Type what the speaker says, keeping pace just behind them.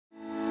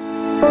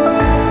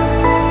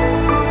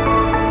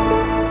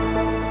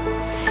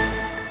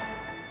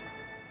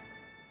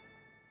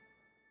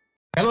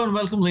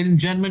welcome, ladies and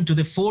gentlemen, to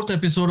the fourth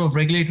episode of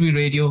Regulatory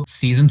Radio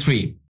Season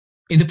 3.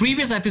 In the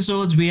previous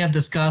episodes, we have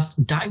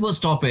discussed diverse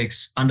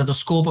topics under the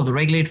scope of the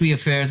regulatory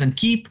affairs and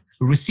keep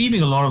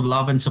receiving a lot of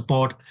love and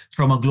support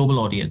from a global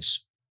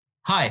audience.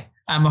 Hi,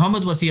 I'm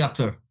Mohammed Wasi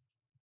Akhtar.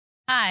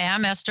 Hi,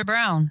 I'm Esther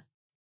Brown.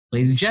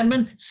 Ladies and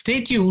gentlemen, stay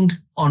tuned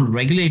on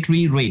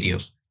Regulatory Radio.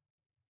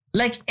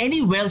 Like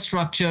any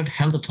well-structured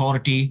health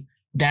authority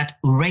that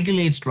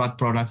regulates drug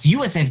products,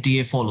 US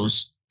FDA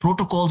follows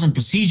protocols and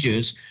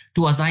procedures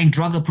to assign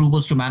drug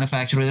approvals to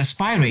manufacturers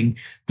aspiring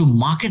to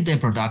market their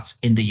products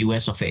in the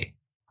US of A.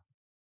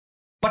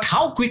 But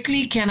how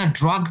quickly can a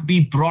drug be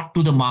brought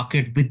to the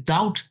market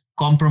without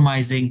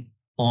compromising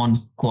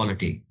on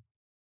quality?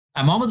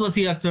 I'm Mohammed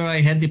Wasi Akhtar. I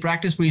head the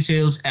practice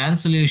pre-sales and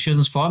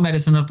solutions for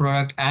medicinal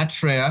product at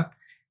Freya,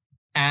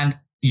 and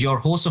your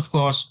host, of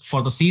course,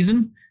 for the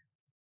season.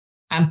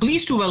 I'm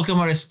pleased to welcome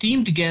our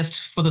esteemed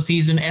guest for the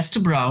season,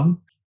 Esther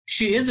Brown.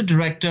 She is a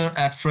director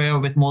at Freya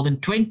with more than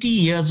 20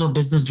 years of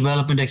business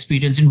development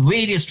experience in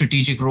various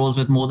strategic roles,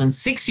 with more than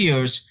 6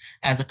 years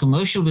as a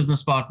commercial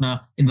business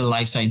partner in the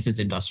life sciences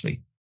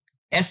industry.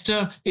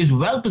 Esther is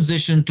well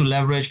positioned to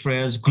leverage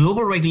Freya's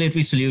global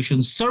regulatory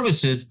solutions,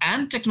 services,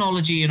 and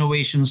technology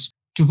innovations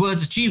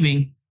towards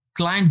achieving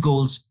client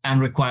goals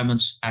and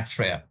requirements at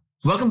Freya.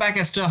 Welcome back,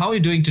 Esther. How are you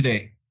doing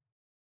today?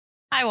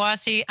 Hi,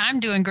 Wasi.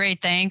 I'm doing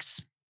great,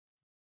 thanks.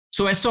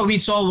 So, Esther, we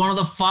saw one of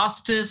the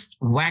fastest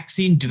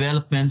vaccine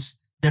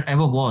developments there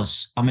ever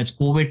was amidst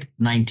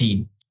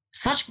COVID-19.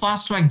 Such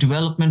fast-track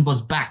development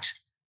was backed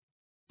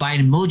by an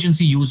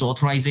emergency use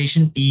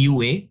authorization,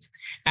 EUA,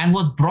 and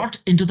was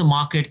brought into the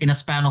market in a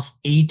span of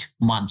 8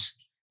 months.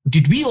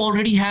 Did we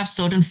already have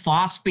certain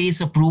fast-paced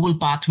approval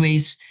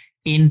pathways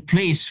in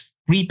place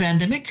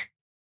pre-pandemic?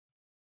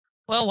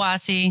 Well,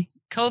 Wasi,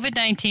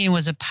 COVID-19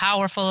 was a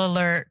powerful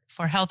alert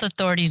for health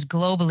authorities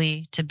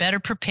globally to better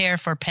prepare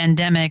for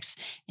pandemics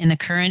in the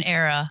current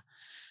era.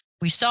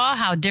 We saw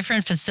how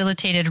different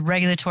facilitated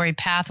regulatory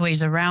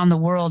pathways around the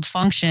world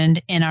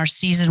functioned in our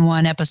Season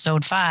 1,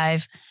 Episode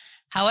 5.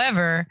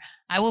 However,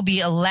 I will be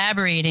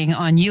elaborating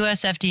on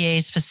US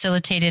FDA's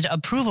facilitated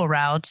approval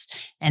routes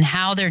and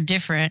how they're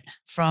different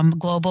from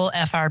global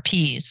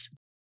FRPs.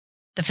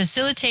 The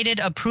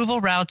facilitated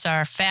approval routes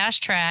are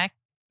fast track,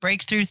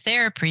 breakthrough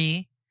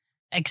therapy,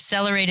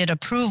 accelerated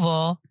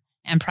approval,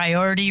 and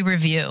priority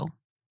review.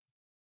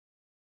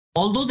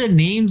 Although their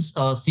names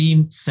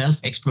seem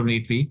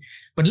self-explanatory,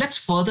 but let's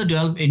further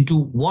delve into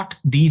what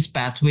these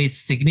pathways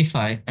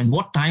signify and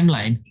what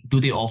timeline do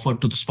they offer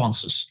to the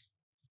sponsors.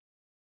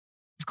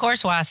 Of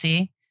course,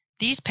 Wasi,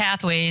 these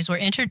pathways were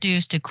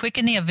introduced to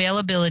quicken the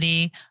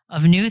availability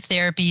of new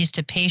therapies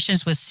to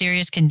patients with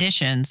serious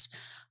conditions,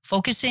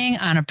 focusing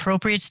on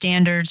appropriate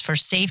standards for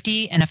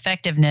safety and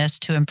effectiveness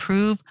to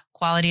improve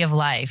quality of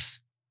life.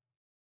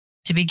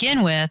 To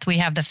begin with, we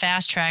have the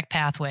fast track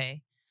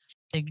pathway.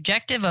 The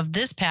objective of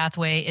this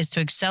pathway is to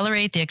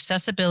accelerate the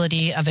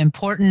accessibility of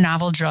important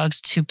novel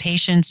drugs to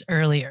patients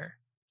earlier.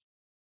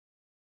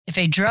 If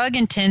a drug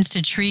intends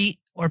to treat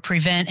or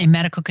prevent a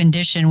medical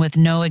condition with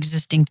no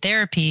existing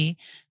therapy,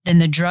 then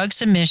the drug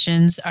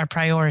submissions are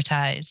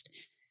prioritized.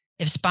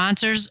 If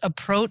sponsors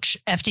approach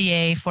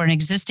FDA for an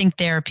existing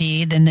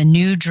therapy, then the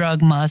new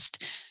drug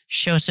must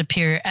show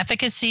superior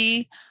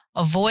efficacy,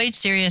 avoid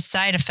serious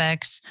side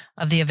effects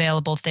of the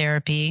available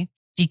therapy,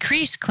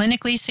 decrease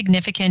clinically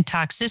significant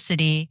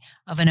toxicity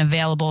of an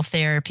available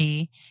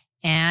therapy,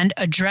 and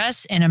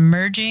address an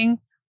emerging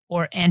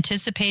or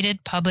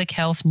anticipated public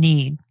health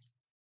need.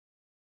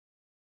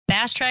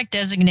 Fast Track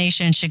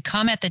designation should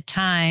come at the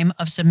time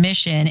of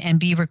submission and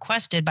be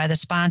requested by the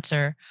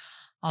sponsor,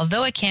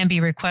 although it can be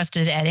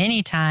requested at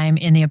any time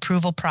in the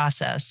approval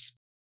process.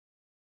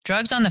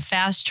 Drugs on the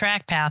Fast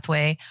Track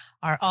pathway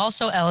are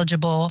also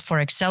eligible for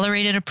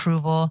accelerated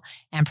approval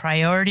and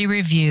priority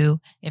review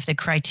if the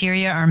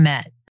criteria are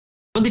met.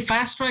 Well, the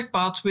fast track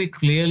pathway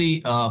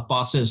clearly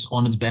passes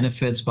on its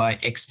benefits by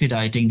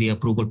expediting the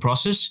approval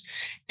process.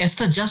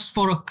 Esther, just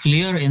for a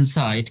clear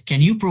insight,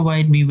 can you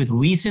provide me with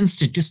recent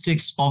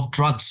statistics of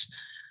drugs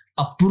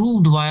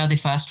approved via the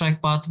fast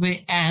track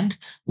pathway, and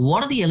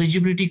what are the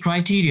eligibility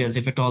criteria,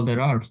 if at all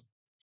there are?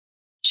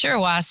 Sure,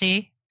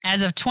 Wasi.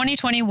 As of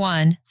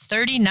 2021,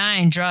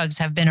 39 drugs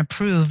have been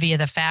approved via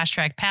the Fast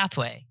Track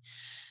pathway.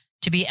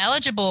 To be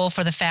eligible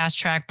for the Fast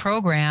Track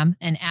program,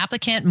 an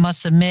applicant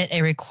must submit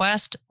a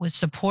request with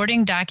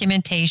supporting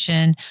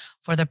documentation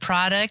for the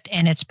product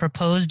and its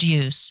proposed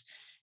use.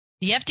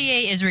 The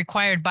FDA is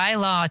required by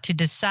law to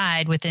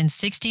decide within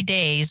 60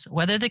 days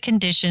whether the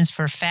conditions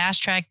for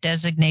Fast Track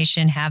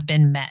designation have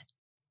been met.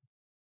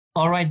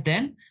 All right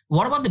then,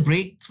 what about the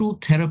breakthrough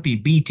therapy,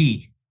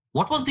 BT?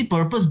 What was the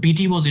purpose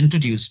BT was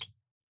introduced?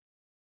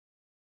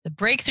 The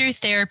breakthrough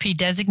therapy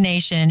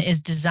designation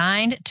is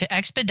designed to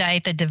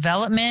expedite the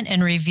development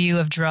and review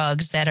of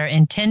drugs that are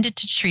intended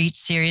to treat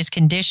serious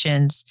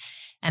conditions,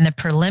 and the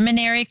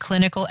preliminary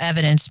clinical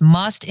evidence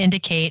must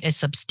indicate a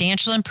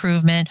substantial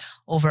improvement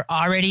over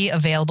already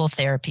available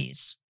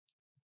therapies.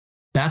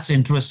 That's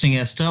interesting,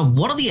 Esther.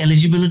 What are the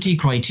eligibility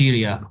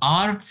criteria?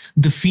 Are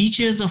the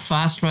features of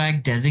fast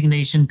track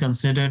designation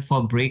considered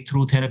for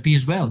breakthrough therapy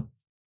as well?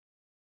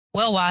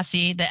 Well,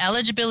 Wasi, the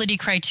eligibility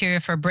criteria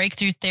for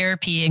breakthrough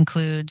therapy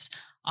includes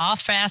all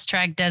fast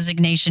track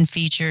designation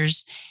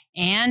features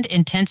and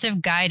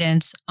intensive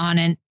guidance on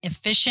an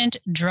efficient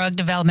drug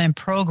development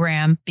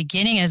program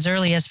beginning as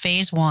early as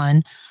phase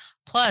 1,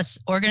 plus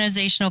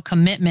organizational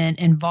commitment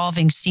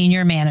involving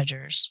senior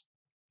managers.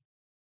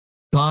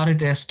 Got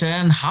it, Esther.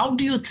 And how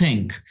do you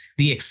think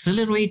the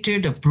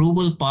accelerated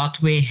approval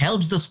pathway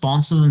helps the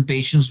sponsors and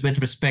patients with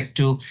respect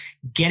to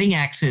getting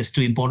access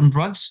to important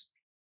drugs?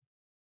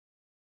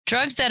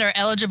 Drugs that are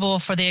eligible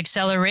for the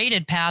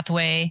accelerated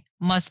pathway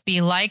must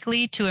be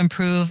likely to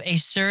improve a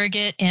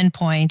surrogate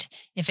endpoint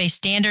if a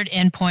standard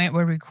endpoint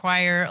would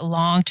require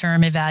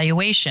long-term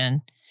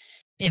evaluation.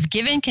 If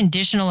given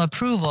conditional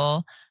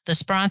approval, the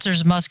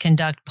sponsors must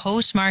conduct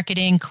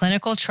post-marketing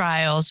clinical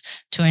trials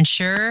to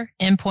ensure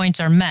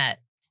endpoints are met.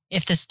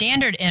 If the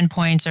standard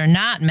endpoints are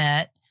not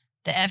met,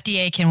 the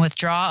FDA can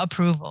withdraw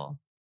approval.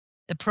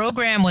 The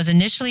program was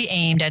initially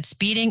aimed at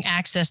speeding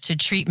access to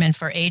treatment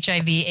for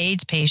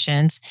HIV/AIDS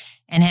patients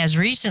and has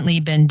recently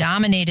been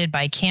dominated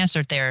by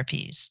cancer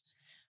therapies.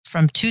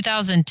 From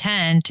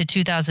 2010 to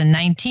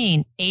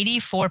 2019,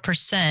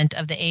 84%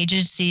 of the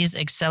agency's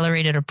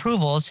accelerated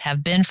approvals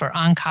have been for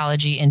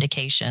oncology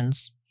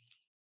indications.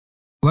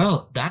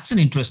 Well, that's an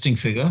interesting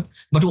figure.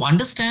 But to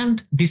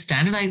understand the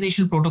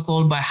standardization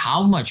protocol, by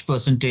how much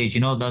percentage,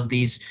 does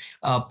these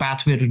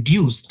pathway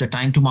reduce the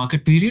time to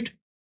market period?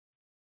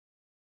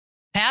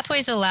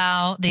 Pathways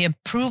allow the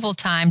approval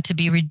time to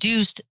be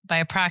reduced by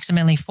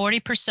approximately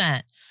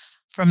 40%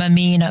 from a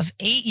mean of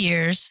 8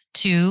 years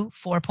to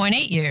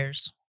 4.8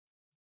 years.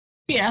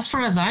 As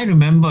far as I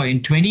remember,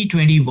 in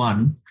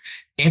 2021,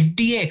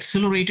 FDA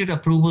accelerated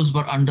approvals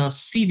were under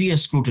severe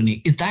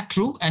scrutiny. Is that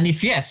true? And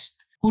if yes,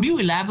 could you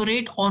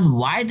elaborate on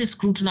why this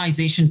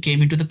scrutinization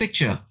came into the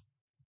picture?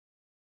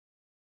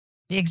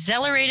 The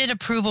accelerated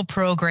approval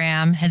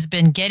program has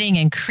been getting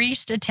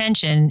increased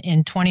attention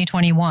in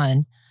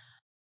 2021.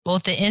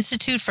 Both the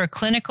Institute for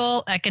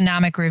Clinical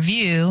Economic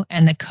Review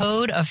and the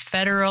Code of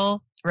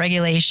Federal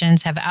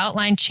Regulations have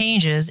outlined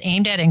changes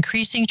aimed at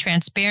increasing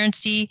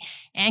transparency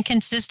and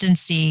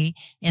consistency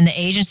in the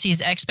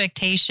agency's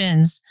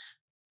expectations,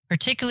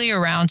 particularly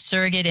around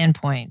surrogate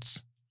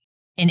endpoints.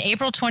 In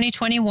April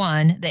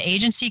 2021, the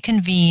agency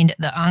convened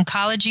the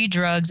Oncology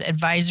Drugs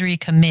Advisory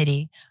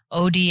Committee,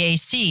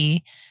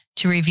 ODAC,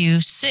 to review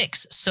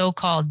 6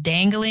 so-called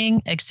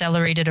dangling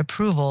accelerated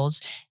approvals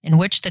in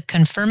which the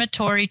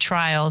confirmatory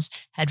trials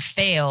had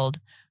failed,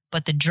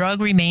 but the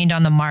drug remained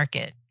on the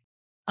market.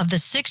 Of the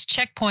 6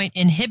 checkpoint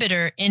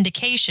inhibitor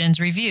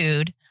indications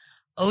reviewed,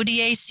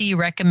 ODAC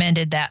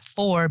recommended that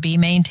 4 be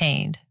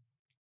maintained.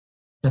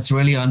 That's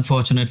really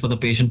unfortunate for the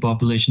patient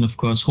population, of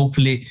course.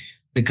 Hopefully,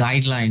 the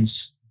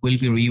guidelines will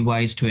be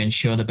revised to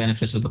ensure the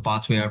benefits of the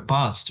pathway are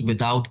passed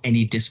without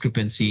any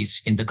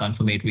discrepancies in the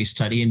confirmatory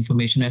study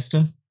information,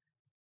 Esther.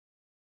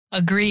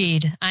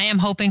 Agreed. I am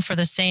hoping for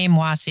the same,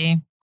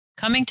 Wasi.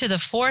 Coming to the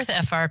 4th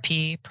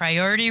FRP,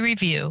 priority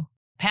review.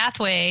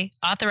 Pathway,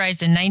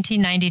 authorized in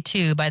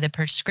 1992 by the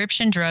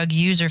Prescription Drug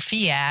User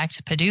Fee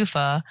Act,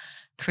 PDUFA,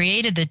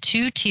 created the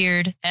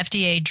 2-tiered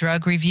FDA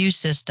drug review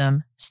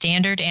system,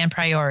 standard and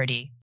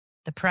priority.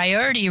 The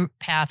priority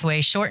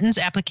pathway shortens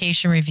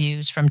application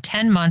reviews from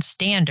 10 months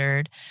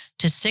standard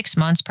to 6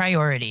 months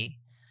priority.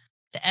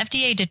 The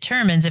FDA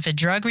determines if a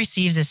drug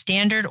receives a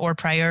standard or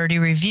priority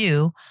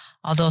review,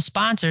 although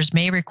sponsors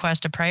may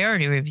request a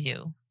priority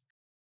review.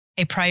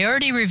 A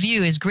priority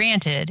review is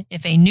granted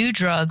if a new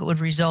drug would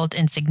result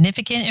in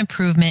significant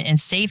improvement in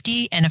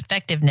safety and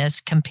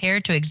effectiveness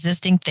compared to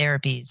existing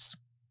therapies.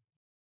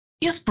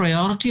 Is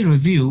priority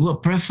review a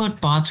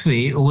preferred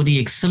pathway over the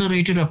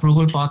accelerated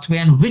approval pathway,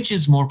 and which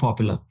is more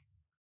popular?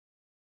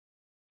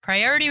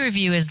 Priority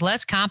review is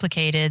less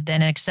complicated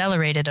than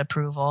accelerated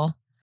approval.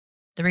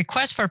 The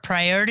request for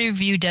priority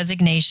review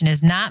designation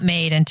is not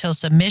made until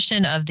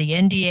submission of the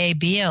NDA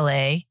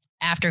BLA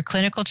after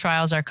clinical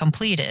trials are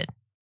completed.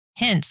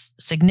 Hence,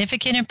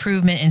 significant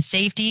improvement in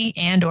safety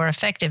and/or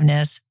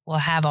effectiveness will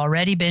have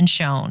already been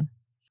shown.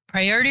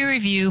 Priority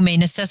review may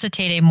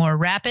necessitate a more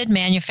rapid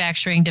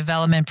manufacturing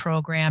development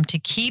program to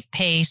keep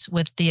pace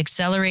with the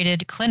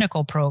accelerated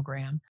clinical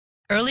program.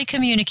 Early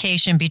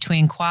communication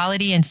between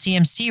quality and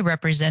CMC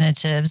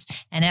representatives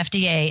and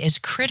FDA is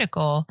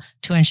critical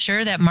to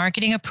ensure that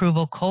marketing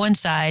approval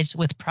coincides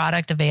with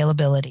product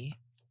availability.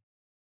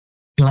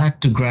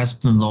 Glad to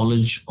grasp the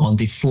knowledge on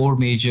the 4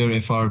 major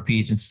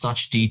FRPs in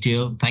such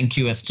detail. Thank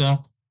you, Esther.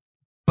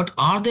 But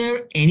are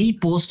there any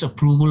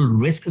post-approval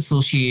risk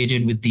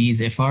associated with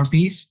these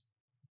FRPs?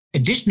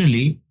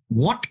 Additionally,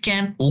 what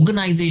can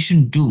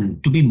organization do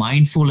to be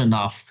mindful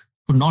enough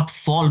to not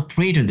fall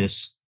prey to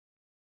this?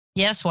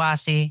 Yes,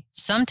 Wasi.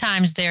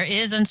 Sometimes there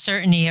is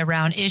uncertainty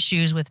around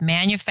issues with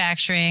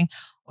manufacturing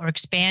or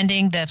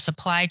expanding the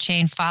supply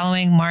chain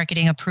following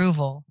marketing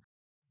approval.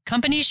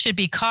 Companies should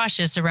be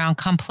cautious around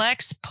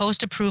complex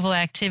post-approval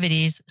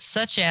activities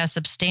such as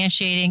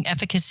substantiating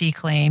efficacy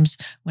claims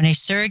when a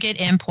surrogate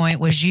endpoint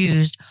was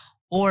used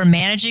or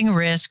managing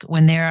risk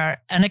when there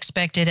are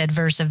unexpected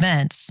adverse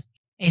events.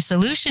 A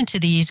solution to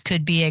these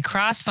could be a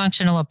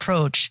cross-functional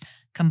approach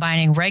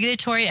combining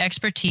regulatory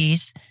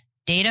expertise,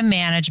 data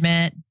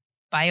management,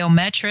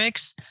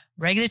 biometrics,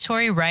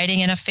 regulatory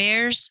writing and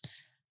affairs,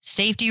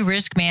 safety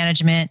risk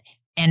management,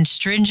 and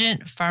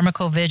stringent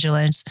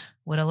pharmacovigilance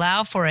would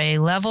allow for a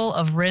level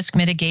of risk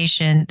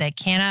mitigation that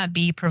cannot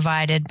be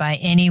provided by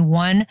any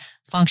one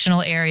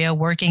functional area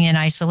working in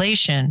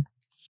isolation.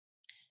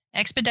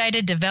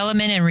 Expedited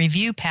development and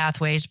review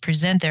pathways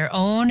present their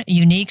own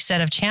unique set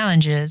of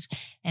challenges,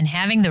 and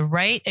having the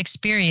right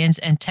experience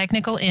and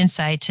technical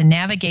insight to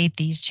navigate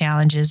these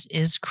challenges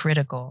is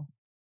critical.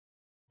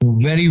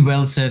 Very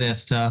well said,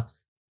 Esther.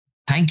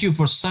 Thank you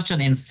for such an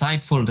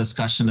insightful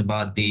discussion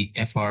about the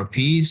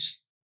FRPs.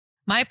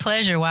 My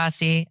pleasure,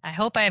 Wasi. I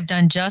hope I have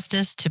done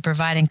justice to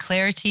providing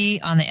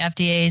clarity on the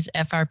FDA's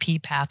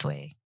FRP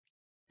pathway.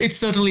 It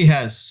certainly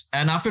has.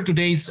 And after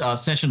today's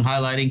session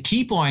highlighting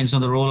key points on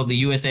the role of the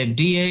US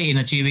FDA in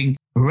achieving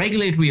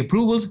regulatory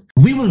approvals,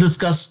 we will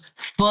discuss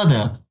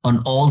further on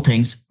all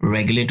things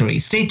regulatory.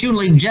 Stay tuned,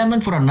 ladies and gentlemen,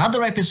 for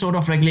another episode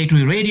of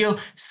Regulatory Radio.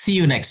 See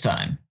you next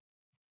time.